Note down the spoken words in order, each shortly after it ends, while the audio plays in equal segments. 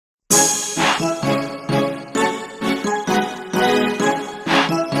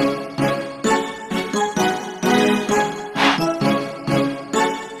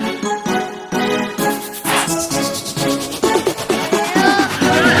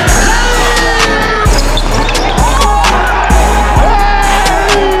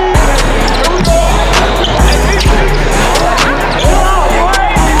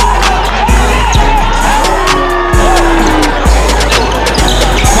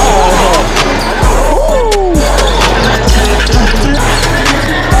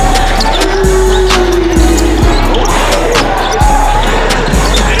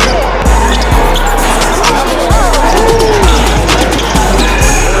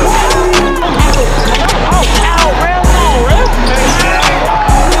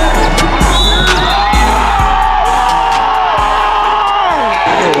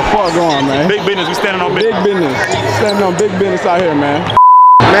Standing on big business out here, man.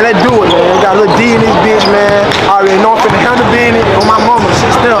 Man, let's do it, man. Got a little D in this bitch, man. I already know I'm finna handle business on my mama.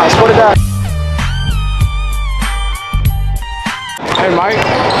 Shit still, I swear to God. Hey, Mike.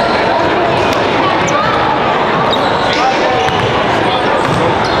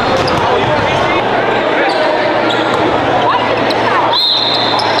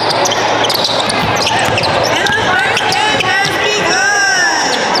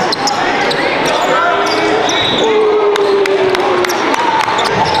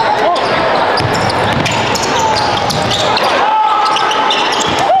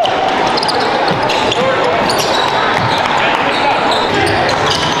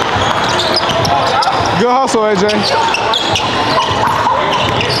 Good hustle, AJ.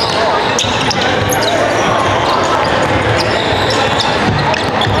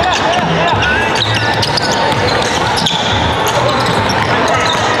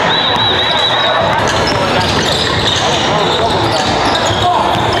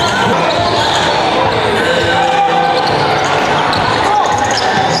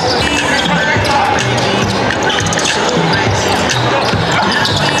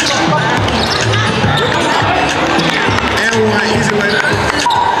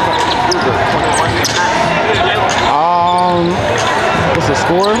 What's the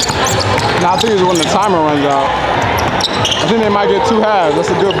score? Now I think it's when the timer runs out. I think they might get 2 halves. That's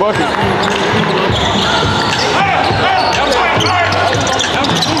a good bucket.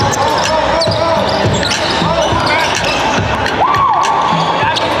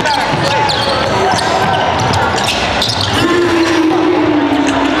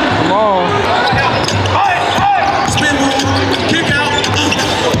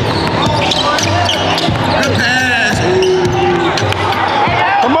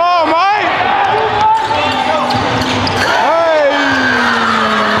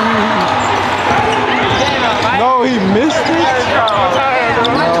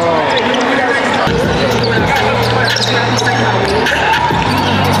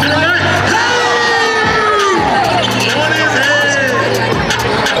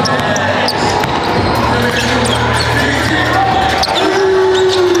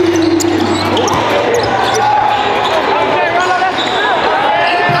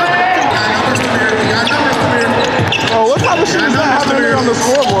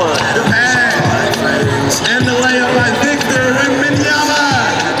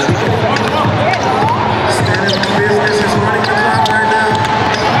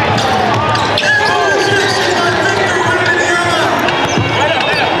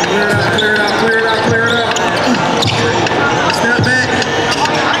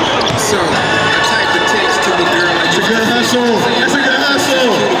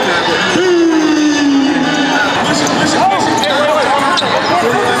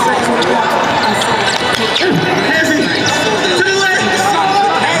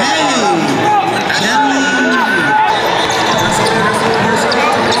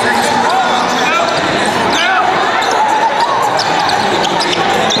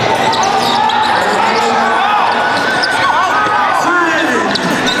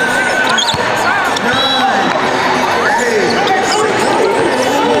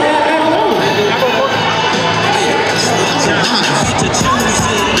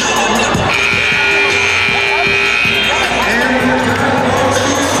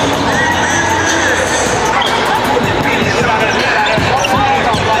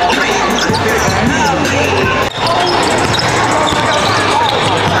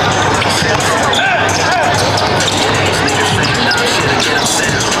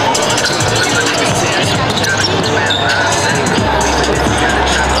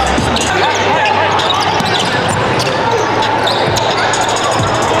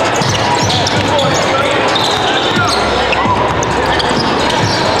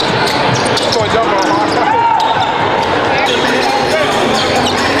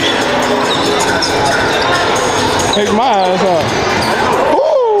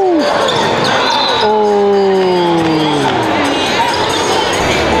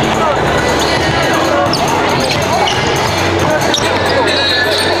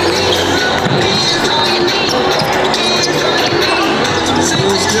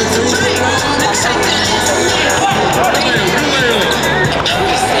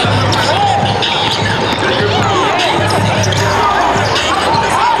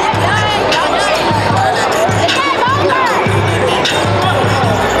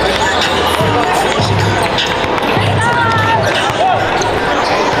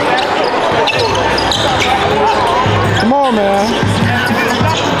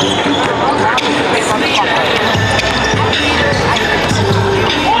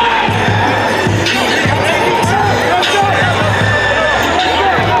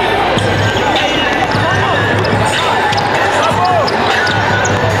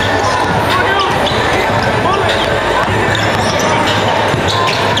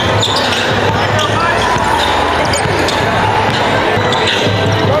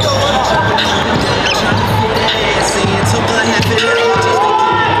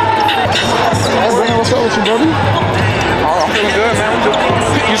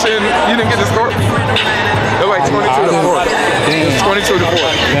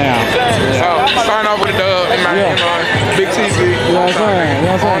 Damn. So, starting off with a dub in my hand on big TV. You know what I'm saying?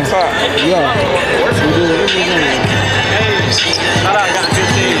 You know what I'm saying? Yeah. Shout out, got a good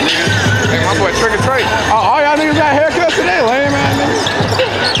team, nigga. Hey, my boy Trick or Treat. All y'all niggas got haircuts today, lame man.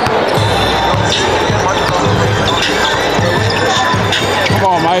 Come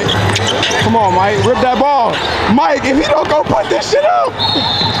on, Mike. Come on, Mike. Rip that ball. Mike, if he don't go put this shit up.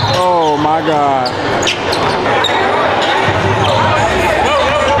 Oh, my God.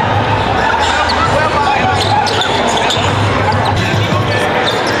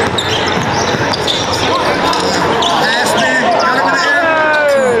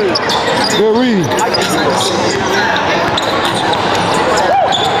 Good read.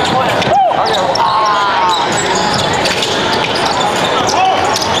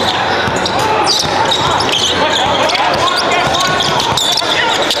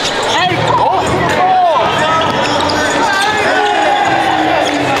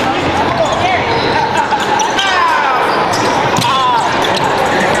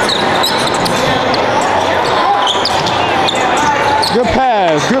 Good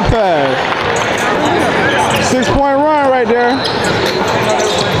pass, good pass. 6-point run right there.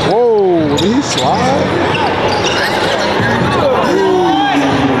 Whoa, did he slide?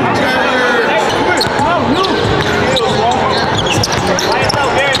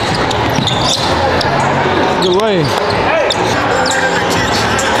 Good way.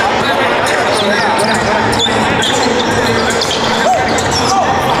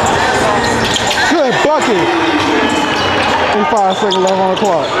 Good bucket. 5 seconds left on the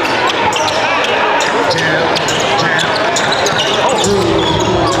clock.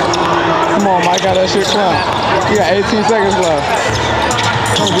 Come on, Mike, got that shit clamped. You got 18 seconds left.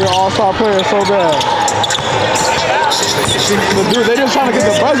 Gonna be an all-star player so bad. But dude, they just trying to get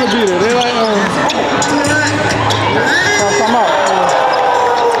the buzzer beater. They like, come out.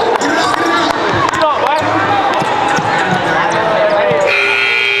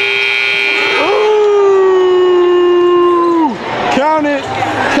 Count it,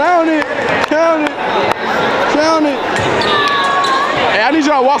 count it, count it, count it. Hey, I need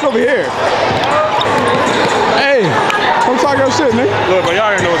y'all to walk over here. Hey, come talk your shit, nigga. Look, but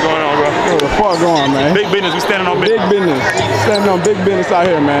y'all already know what's going on, bro. What the fuck going, man? Big business, we standing on Big business. Standing on big business out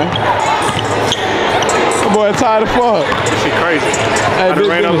here, man. That boy tired of fuck. This shit crazy. Hey, I done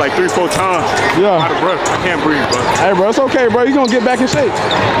ran up like 3-4 times. Yeah. Out of breath. I can't breathe, bro. Hey, bro, it's okay, bro. You gonna get back in shape.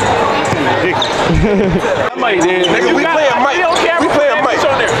 Mike, dude. Nigga, we playing Mike. We playing Mike.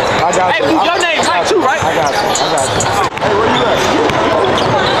 I got you. Hey, your name Mike too, right? I got you. I got you. Hey, where you at?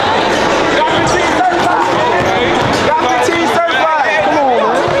 Got 15 certified. Got 15 certified. Come on, man.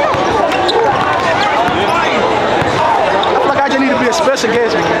 I feel like I just need to be a special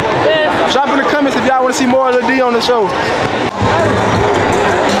guest, man. Drop in the comments if y'all want to see more of the D on the show.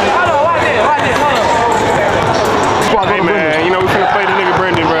 Hey, man, you know, we finna play the nigga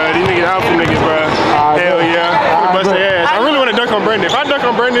Brendan, bro. These niggas out for niggas, bro. Hell yeah. Finna bust their ass. I really want to dunk on Brendan. If I dunk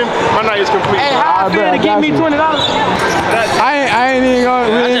on Brendan, my night is complete. Hey, how I feel to give me $20? I ain't even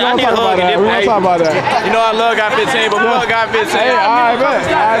gonna, we ain't gonna talk about that. We ain't gonna talk about that. You know, I love got 15, but Plug got 15. Hey, I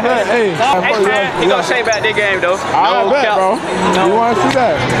bet. Hey, He gonna shape out that game, though. I bet, bro. You wanna see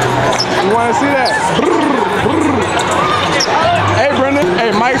that? You wanna see that? Hey, Brendan.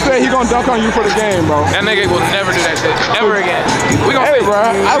 Hey, Mike said he gonna dunk on you for the game, bro. That nigga will never do that shit. Ever again. We gonna Hey, see. bro.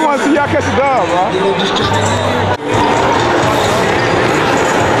 I wanna see y'all catch a dub, bro.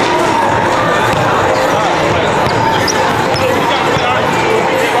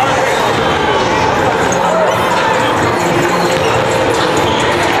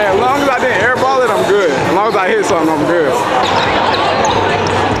 As long as I didn't airball it, I'm good. As long as I hit something, I'm good.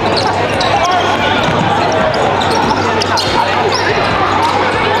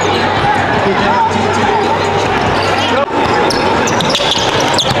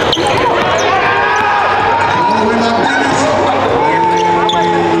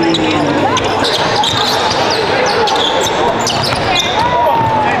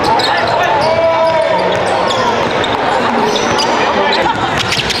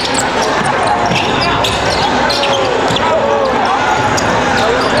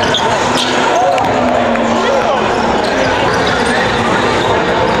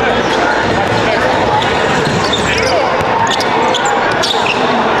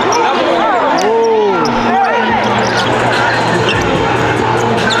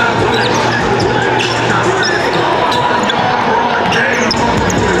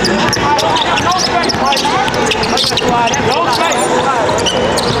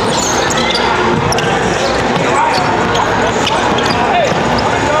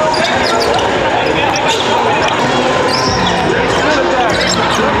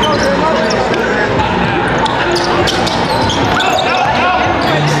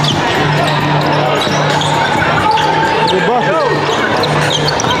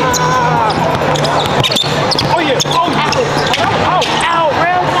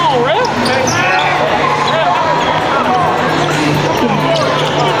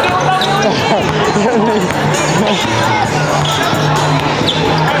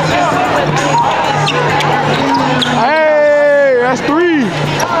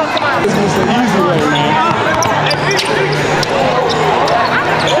 This is an easy way, man.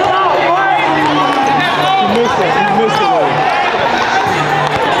 He missed it. He missed the way.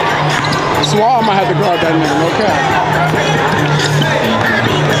 Swall might have to guard that nigga, no cap.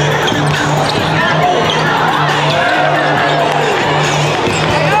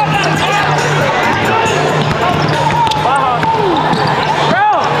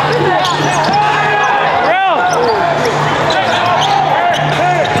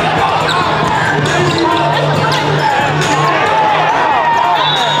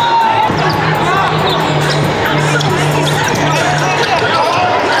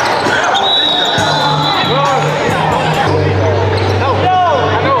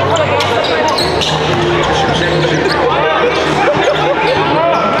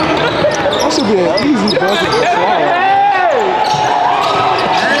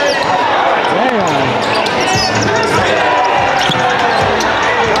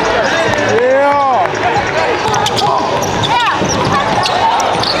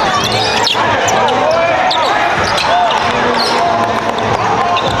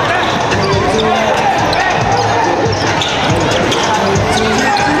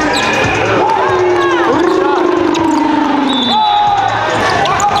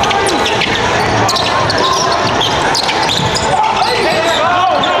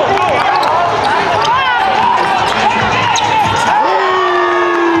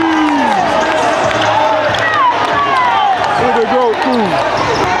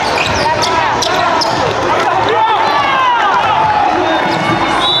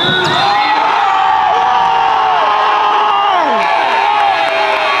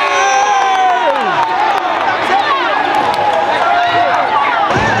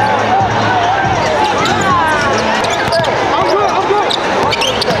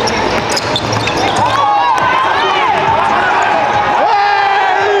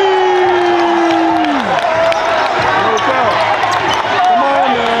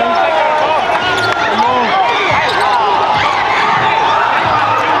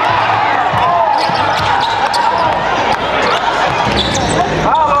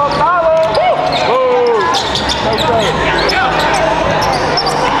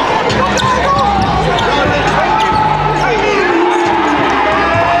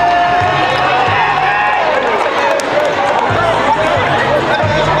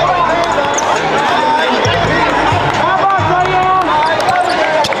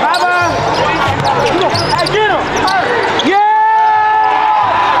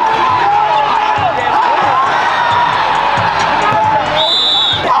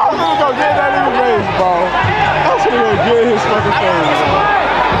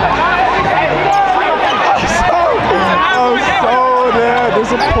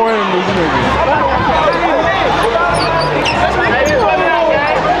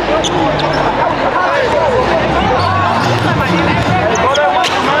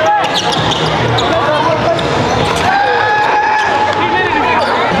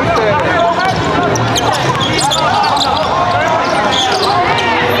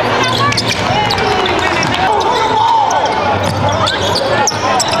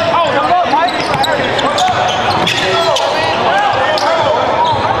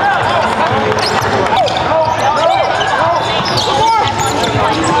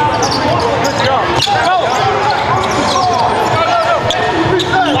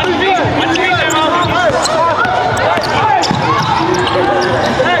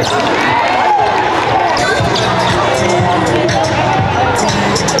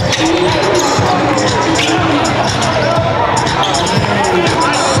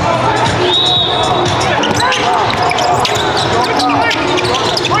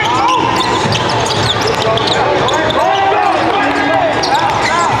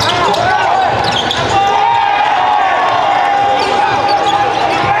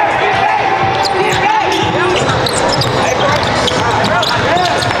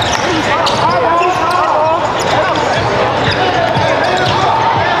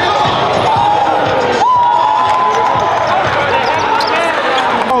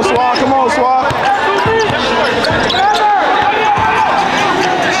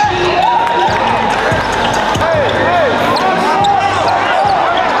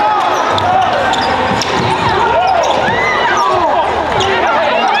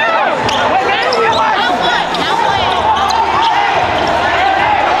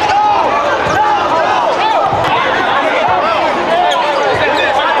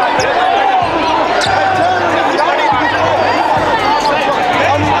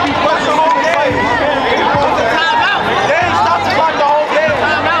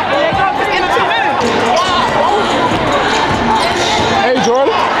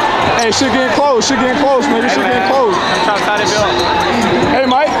 Hey, shit getting close. Shit getting close, nigga. Shit getting close. I'm trying to tie this bill up. Hey,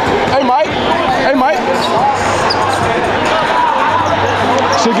 Mike. Hey, Mike. Hey, Mike.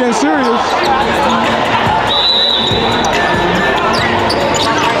 Shit getting serious.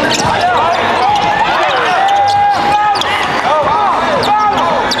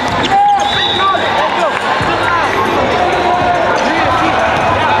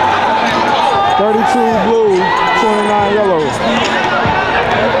 Blue, 29 yellow.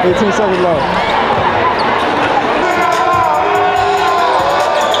 18 seconds left.